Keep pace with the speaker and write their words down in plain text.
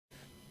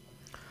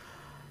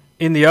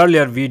In the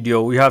earlier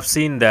video, we have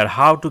seen that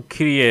how to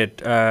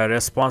create a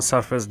response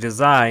surface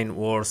design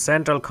or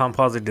central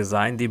composite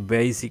design, the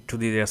basic to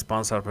the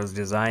response surface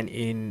design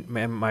in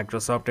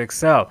Microsoft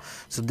Excel.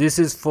 So this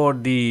is for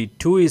the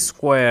 2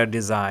 square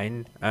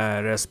design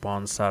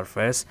response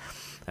surface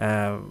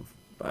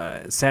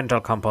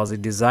central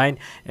composite design,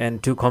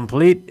 and to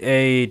complete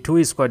a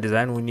 2 square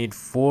design we need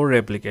 4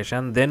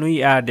 replication. Then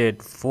we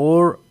added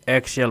 4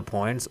 axial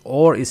points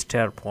or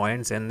star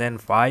points and then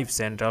 5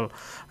 central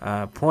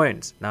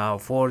points. Now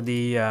for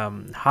the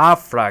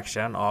half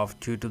fraction of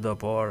 2 to the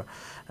power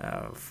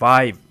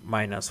 5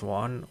 minus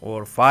 1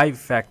 or 5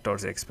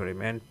 factors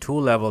experiment, 2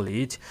 level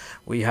each,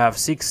 we have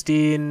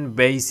 16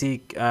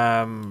 basic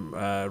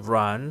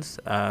runs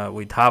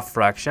with half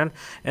fraction,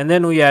 and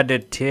then we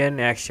added 10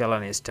 axial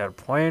and star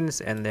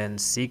points and then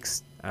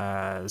 6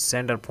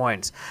 center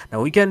points.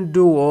 Now we can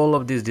do all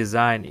of this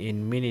design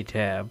in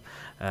Minitab.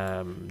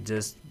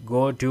 Just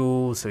go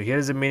to, so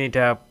here's the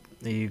Minitab,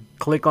 you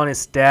click on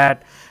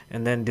stat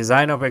and then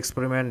design of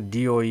experiment,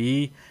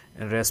 DOE,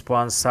 and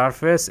response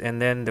surface,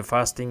 and then the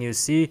first thing you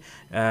see,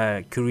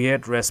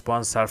 create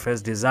response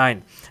surface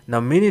design. Now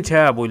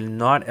Minitab will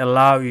not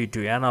allow you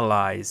to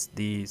analyze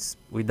these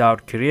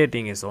without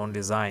creating its own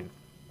design.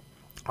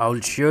 I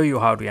will show you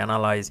how to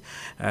analyze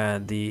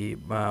the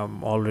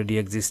already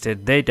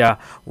existed data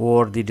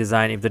or the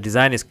design if the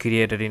design is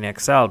created in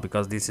Excel,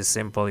 because this is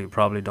simple. You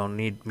probably don't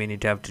need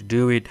Minitab to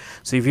do it.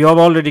 So if you have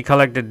already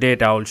collected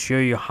data, I will show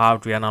you how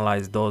to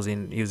analyze those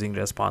in using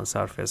response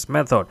surface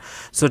method.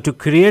 So to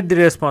create the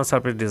response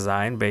surface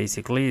design,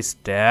 basically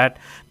stat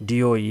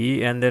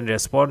DOE and then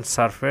response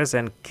surface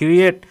and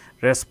create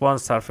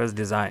response surface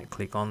design.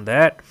 Click on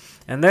that,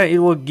 and then it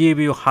will give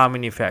you how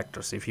many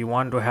factors. If you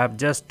want to have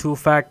just 2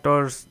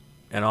 factors,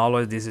 and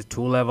always this is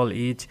 2 level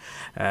each,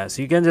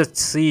 so you can just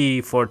see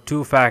for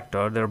 2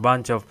 factor there are a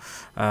bunch of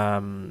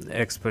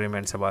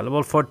experiments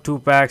available for 2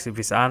 packs. If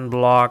it's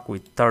unblock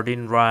with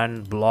 13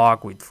 runs,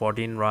 block with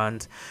 14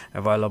 runs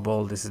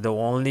available, this is the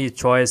only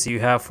choice you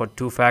have for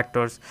 2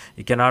 factors.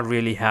 You cannot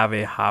really have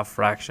a half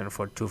fraction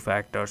for 2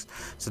 factors.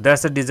 So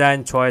that's the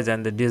design choice,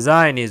 and the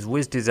design is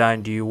which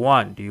design do you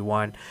want. Do you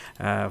want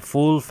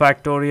full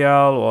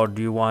factorial or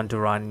do you want to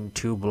run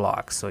 2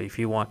 blocks? So if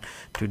you want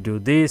to do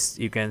this,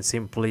 you can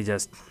simply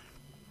just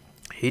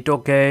hit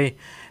OK,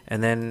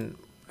 and then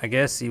I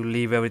guess you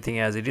leave everything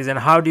as it is. And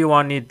how do you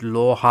want it,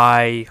 low,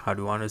 high, how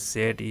do you want to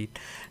set it,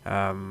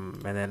 and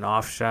then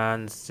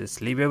options, just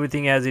leave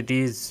everything as it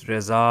is.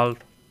 Result,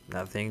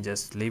 nothing,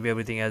 just leave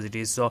everything as it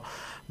is. So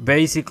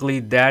basically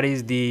that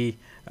is the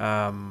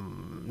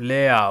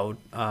layout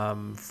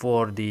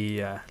for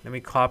the let me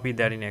copy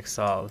that in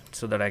Excel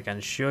so that I can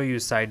show you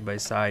side by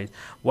side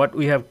what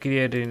we have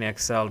created in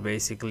Excel.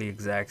 Basically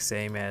exact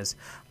same as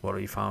what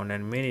we found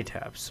in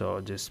Minitab.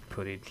 So just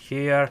put it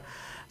here.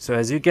 So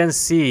as you can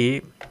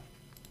see,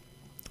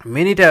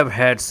 Minitab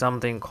had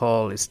something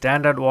called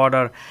standard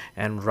order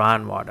and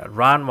run order.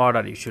 Run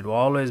order, you should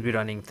always be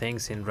running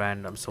things in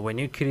random. So when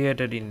you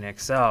create it in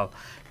Excel,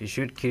 you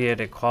should create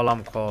a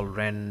column called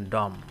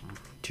random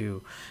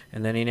too,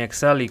 and then in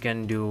Excel you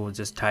can do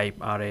just type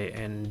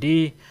RAND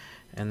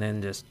and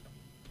then just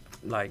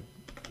like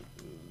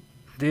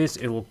this,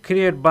 it will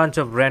create bunch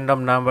of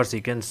random numbers.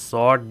 You can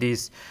sort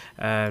this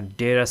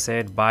data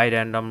set by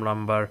random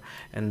number,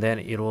 and then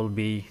it will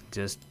be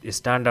just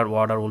standard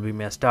order will be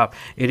messed up.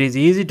 It is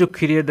easy to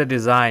create the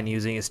design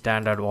using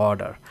standard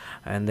order,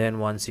 and then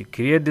once you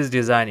create this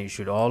design, you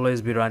should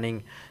always be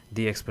running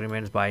the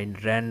experiments by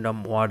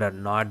random order,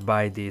 not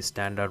by the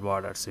standard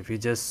order. So if you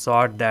just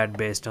sort that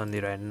based on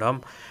the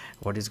random,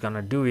 what it's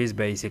gonna do is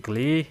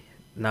basically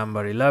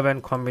number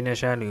 11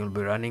 combination you will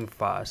be running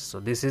fast. So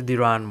this is the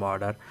run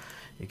order.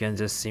 You can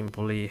just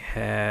simply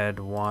add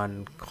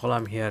one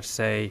column here,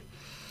 say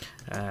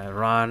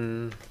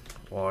run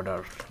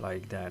order,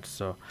 like that.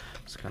 So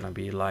it's gonna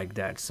be like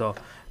that. So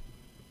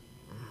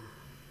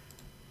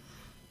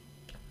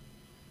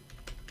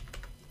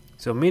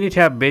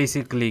Minitab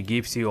basically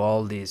gives you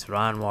all these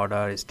run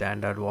order,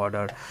 standard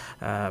order,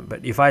 but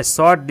if I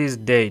sort this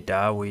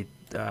data with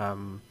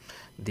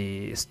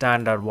the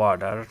standard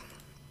order,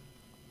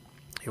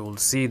 you will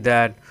see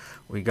that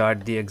we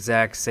got the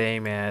exact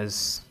same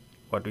as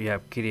what we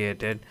have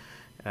created.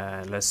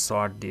 Let's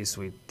sort this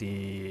with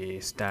the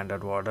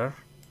standard order.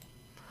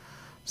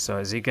 So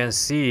as you can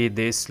see,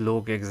 this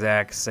look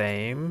exact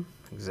same.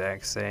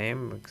 This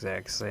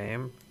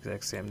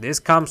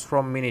comes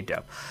from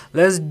Minitab.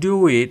 Let's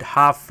do it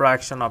half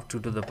fraction of 2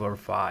 to the power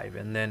 5,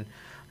 and then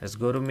let's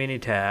go to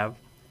Minitab,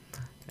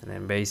 and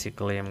then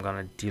basically I'm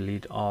gonna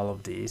delete all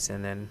of these,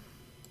 and then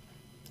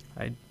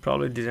I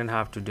probably didn't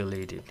have to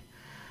delete it.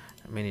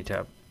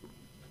 Minitab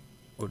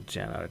would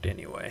generate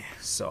anyway.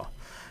 So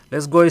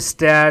let's go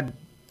stat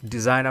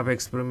design of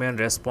experiment,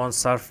 response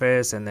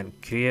surface, and then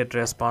create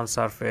response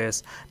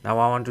surface. Now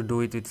I want to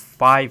do it with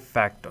 5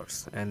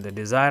 factors, and the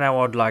design I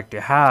would like to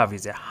have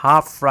is a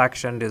half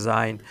fraction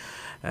design.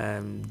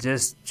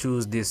 Just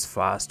choose this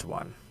first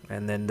one,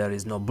 and then there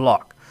is no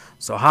block.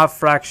 So half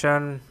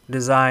fraction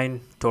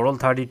design, total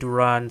 32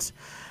 runs.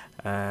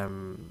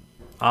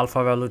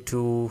 alpha value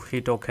 2,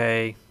 hit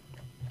OK.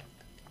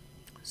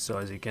 So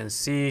as you can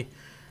see,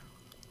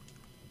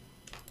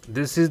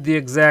 this is the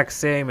exact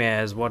same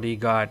as what he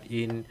got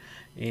in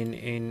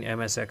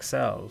MS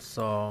Excel.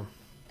 So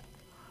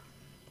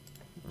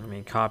let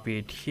me copy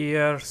it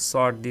here,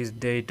 sort this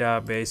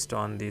data based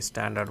on the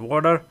standard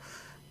order.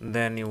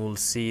 Then you will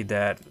see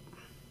that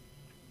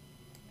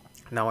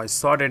now I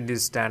sorted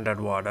this standard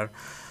order.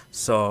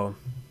 So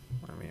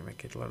let me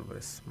make it a little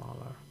bit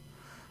smaller.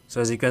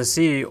 So as you can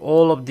see,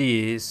 all of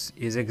these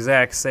is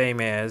exact same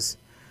as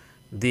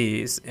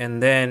these,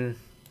 and then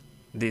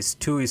this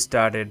 2 is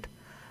started.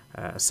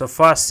 So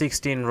first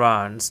 16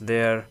 runs,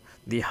 they're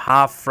the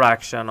half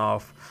fraction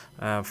of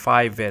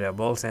 5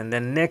 variables, and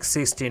then next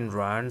 16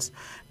 runs,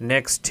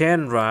 next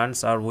 10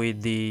 runs are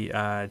with the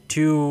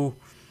 2.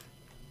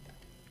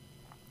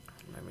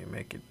 Let me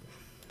make it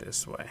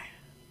this way.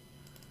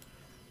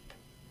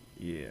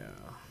 Yeah.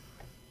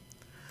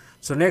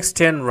 So next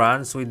 10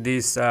 runs with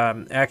these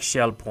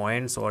axial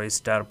points or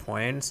star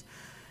points,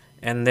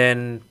 and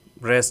then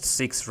rest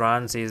 6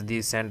 runs is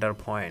the center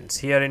points.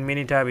 Here in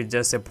Minitab it's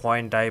just a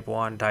point type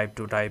 1, type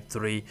 2, type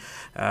 3.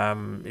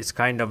 It's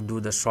kind of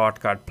do the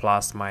shortcut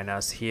plus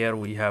minus. Here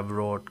we have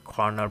wrote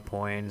corner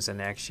points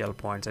and axial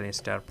points and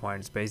star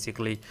points.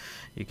 Basically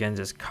you can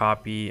just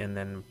copy and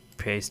then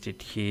paste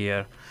it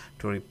here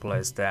to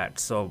replace that.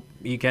 So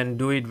you can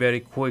do it very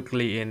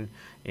quickly in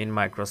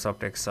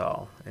Microsoft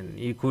Excel, and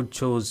you could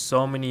choose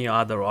so many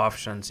other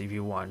options if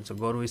you want. So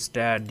go to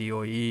stat,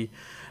 DOE,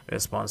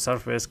 response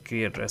surface,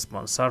 create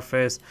response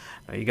surface.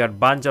 You got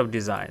bunch of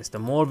designs. The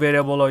more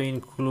variable you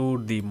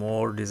include, the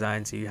more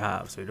designs you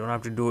have. So you don't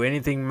have to do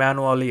anything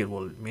manually.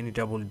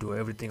 Minitab will do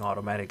everything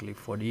automatically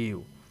for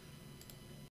you.